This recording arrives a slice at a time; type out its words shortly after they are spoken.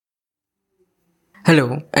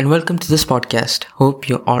Hello and welcome to this podcast. Hope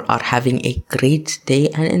you all are having a great day,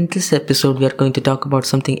 and in this episode we are going to talk about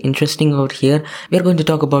something interesting over here. We are going to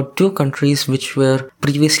talk about two countries which were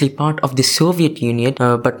previously part of the Soviet Union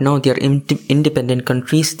but now they are independent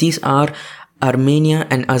countries. These are Armenia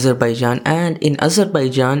and Azerbaijan. And in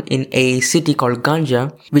Azerbaijan, in a city called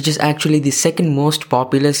Ganja, which is actually the second most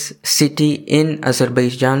populous city in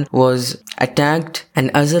Azerbaijan, was attacked,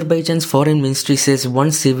 and Azerbaijan's foreign ministry says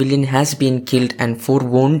one civilian has been killed and 4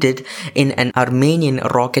 wounded in an Armenian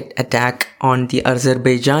rocket attack on the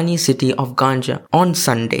Azerbaijani city of Ganja on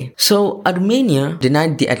Sunday. So Armenia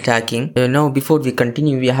denied the attacking. Now before we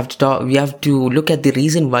continue, we have to look at the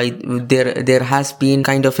reason why there has been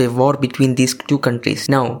kind of a war between these two countries.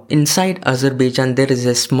 Now inside Azerbaijan there is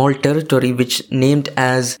a small territory which named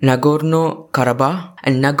as Nagorno-Karabakh,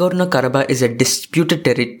 and Nagorno-Karabakh is a disputed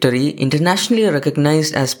territory internationally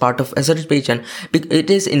recognized as part of Azerbaijan. It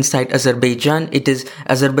is inside Azerbaijan.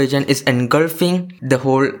 Azerbaijan is engulfing the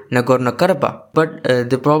whole Nagorno-Karabakh. But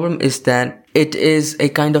the problem is that it is a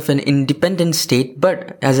kind of an independent state,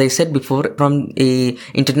 but as I said before, from a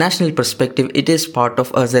international perspective, it is part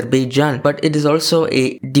of Azerbaijan. But it is also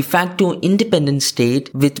a de facto independent state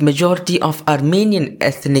with majority of Armenian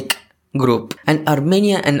ethnic group. And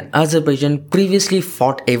Armenia and Azerbaijan previously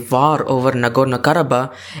fought a war over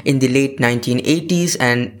Nagorno-Karabakh in the late 1980s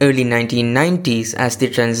and early 1990s as they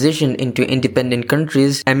transitioned into independent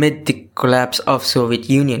countries amid the collapse of Soviet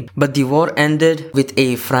Union. But the war ended with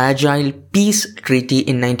a fragile peace treaty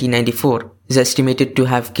in 1994. It is estimated to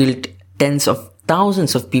have killed tens of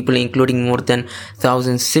thousands of people, including more than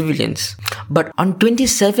 1,000 civilians. But on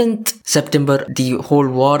 27th September, the whole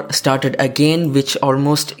war started again, which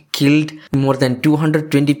almost killed more than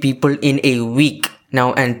 220 people in a week.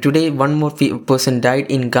 Now, and today one more person died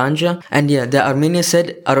in Ganja. And yeah, the Armenia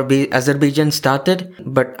said Azerbaijan started,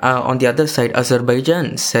 but on the other side,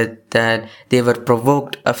 Azerbaijan said that they were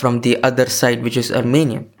provoked from the other side, which is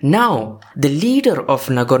Armenia. Now, the leader of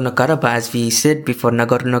Nagorno-Karabakh, as we said before,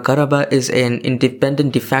 Nagorno-Karabakh is an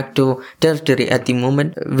independent de facto territory at the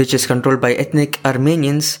moment, which is controlled by ethnic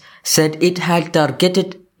Armenians, said it had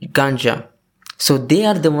targeted Ganja. So they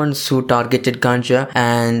are the ones who targeted Ganja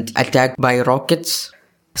and attacked by rockets.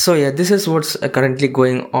 So yeah, this is what's currently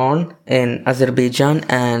going on in Azerbaijan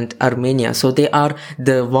and Armenia. So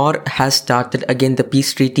the war has started again. The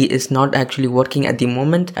peace treaty is not actually working at the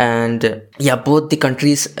moment. And yeah, both the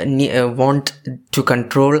countries want to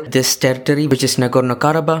control this territory, which is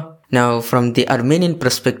Nagorno-Karabakh. Now, from the Armenian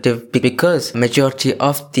perspective, because majority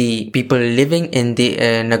of the people living in the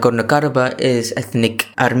Nagorno-Karabakh is ethnic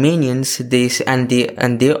Armenians, they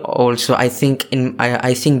also, I think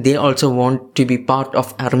they also want to be part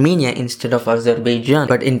of Armenia instead of Azerbaijan.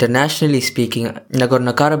 But internationally speaking,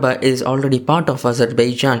 Nagorno-Karabakh is already part of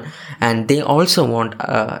Azerbaijan, and they also want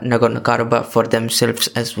Nagorno-Karabakh for themselves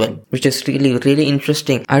as well, which is really, really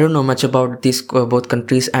interesting. I don't know much about these both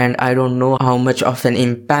countries, and I don't know how much of an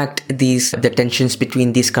impact the tensions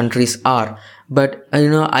between these countries are, but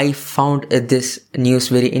I found this news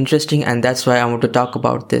very interesting, and that's why I want to talk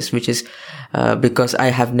about this, which is because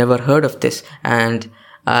I have never heard of this, and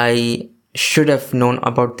I should have known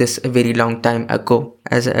about this a very long time ago.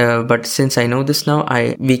 But since I know this now,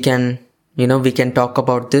 we can talk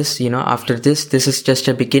about this. After this is just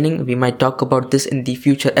a beginning. We might talk about this in the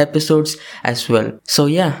future episodes as well. So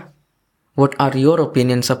yeah, what are your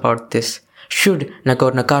opinions about this? Should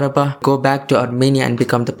Nagorno-Karabakh go back to Armenia and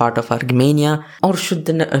become the part of Armenia, or should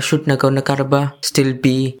Nagorno-Karabakh still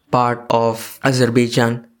be part of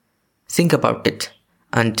Azerbaijan? Think about it.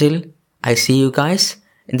 Until I see you guys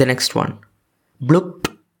in the next one. Bloop.